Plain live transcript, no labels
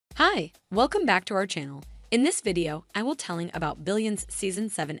Hi, welcome back to our channel. In this video, I will telling about Billions Season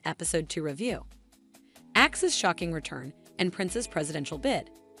 7 Episode 2 review. Axe's shocking return and Prince's presidential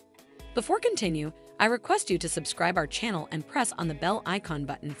bid. Before continue, I request you to subscribe our channel and press on the bell icon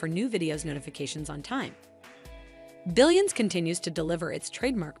button for new videos notifications on time. Billions continues to deliver its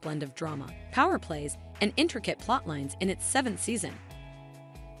trademark blend of drama, power plays, and intricate plotlines in its 7th season.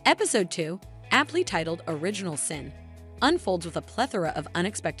 Episode 2, aptly titled Original Sin, unfolds with a plethora of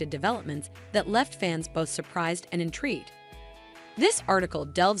unexpected developments that left fans both surprised and intrigued. This article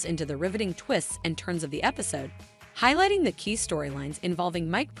delves into the riveting twists and turns of the episode, highlighting the key storylines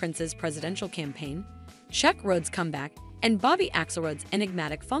involving Mike Prince's presidential campaign, Chuck Rhoades' comeback, and Bobby Axelrod's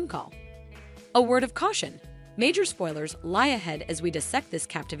enigmatic phone call. A word of caution: major spoilers lie ahead as we dissect this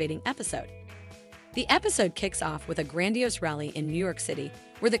captivating episode. The episode kicks off with a grandiose rally in New York City,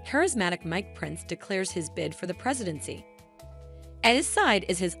 where the charismatic Mike Prince declares his bid for the presidency. At his side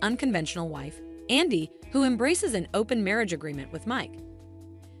is his unconventional wife, Andy, who embraces an open marriage agreement with Mike.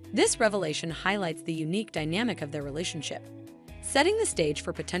 This revelation highlights the unique dynamic of their relationship, setting the stage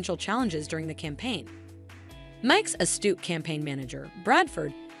for potential challenges during the campaign. Mike's astute campaign manager,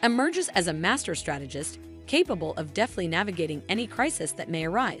 Bradford, emerges as a master strategist, capable of deftly navigating any crisis that may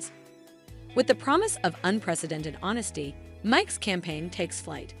arise. With the promise of unprecedented honesty, Mike's campaign takes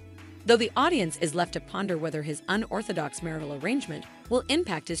flight, though the audience is left to ponder whether his unorthodox marital arrangement will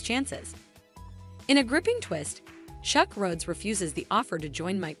impact his chances. In a gripping twist, Chuck Rhoades refuses the offer to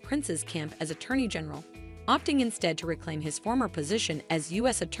join Mike Prince's camp as Attorney General, opting instead to reclaim his former position as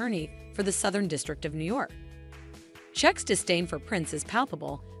U.S. Attorney for the Southern District of New York. Chuck's disdain for Prince is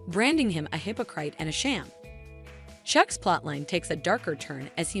palpable, branding him a hypocrite and a sham. Chuck's plotline takes a darker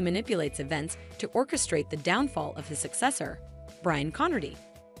turn as he manipulates events to orchestrate the downfall of his successor, Brian Connerty.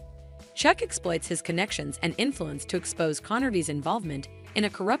 Chuck exploits his connections and influence to expose Connerty's involvement in a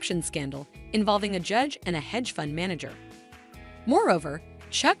corruption scandal involving a judge and a hedge fund manager. Moreover,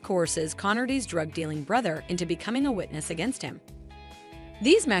 Chuck coerces Connerty's drug-dealing brother into becoming a witness against him.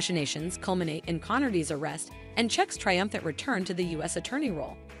 These machinations culminate in Connerty's arrest and Chuck's triumphant return to the U.S. Attorney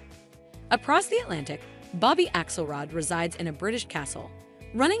role. Across the Atlantic, Bobby Axelrod resides in a British castle,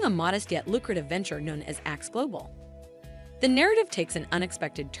 running a modest yet lucrative venture known as Axe Global. The narrative takes an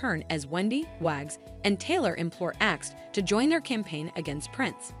unexpected turn as Wendy, Wags, and Taylor implore Axe to join their campaign against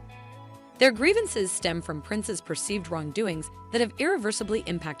Prince. Their grievances stem from Prince's perceived wrongdoings that have irreversibly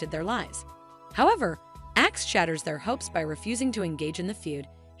impacted their lives. However, Axe shatters their hopes by refusing to engage in the feud,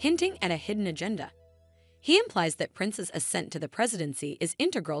 hinting at a hidden agenda. He implies that Prince's ascent to the presidency is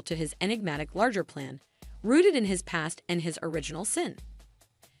integral to his enigmatic larger plan, rooted in his past and his original sin.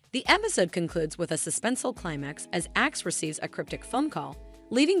 The episode concludes with a suspenseful climax as Axe receives a cryptic phone call,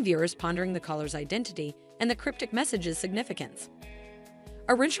 leaving viewers pondering the caller's identity and the cryptic message's significance.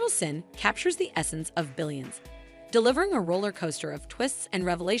 Original Sin captures the essence of Billions, delivering a roller coaster of twists and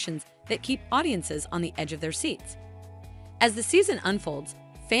revelations that keep audiences on the edge of their seats. As the season unfolds,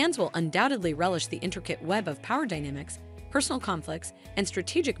 fans will undoubtedly relish the intricate web of power dynamics, personal conflicts, and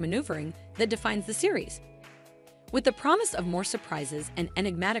strategic maneuvering that defines the series. With the promise of more surprises and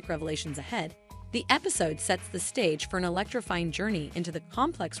enigmatic revelations ahead, the episode sets the stage for an electrifying journey into the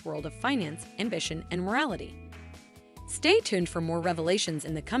complex world of finance, ambition, and morality. Stay tuned for more revelations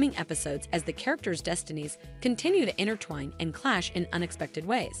in the coming episodes as the characters' destinies continue to intertwine and clash in unexpected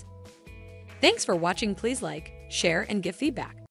ways. Thanks for watching. Please like, share, and give feedback.